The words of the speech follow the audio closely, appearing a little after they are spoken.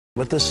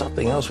But there's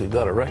something else we've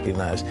got to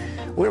recognize.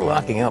 We're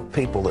locking up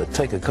people that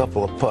take a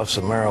couple of puffs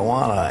of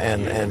marijuana,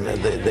 and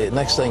the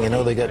next thing you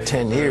know, they got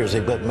 10 years.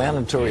 They've got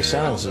mandatory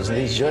sentences, and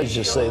these judges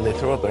just say, they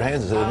throw up their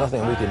hands and say, there's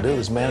nothing we can do.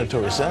 There's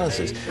mandatory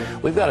sentences.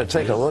 We've got to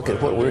take a look at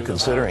what we're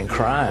considering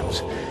crimes,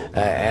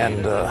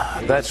 and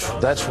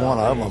that's one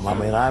of them. I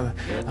mean,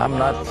 I'm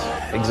not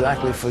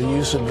exactly for the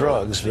use of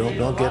drugs.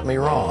 Don't get me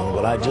wrong,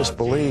 but I just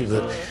believe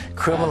that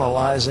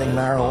criminalizing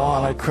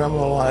marijuana,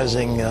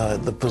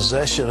 criminalizing the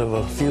possession of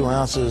a few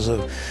ounces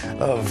of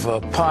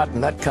pot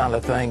and that kind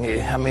of thing,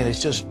 I mean,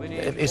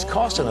 it's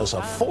costing us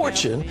a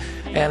fortune,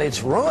 and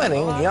it's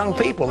ruining young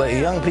people.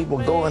 Young people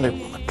go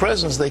into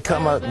prisons, they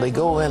come out, they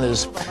go in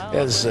as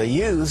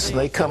youths, and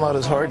they come out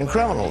as hardened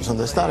criminals, and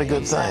that's not a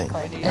good thing.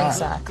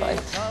 Exactly.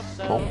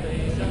 Cool.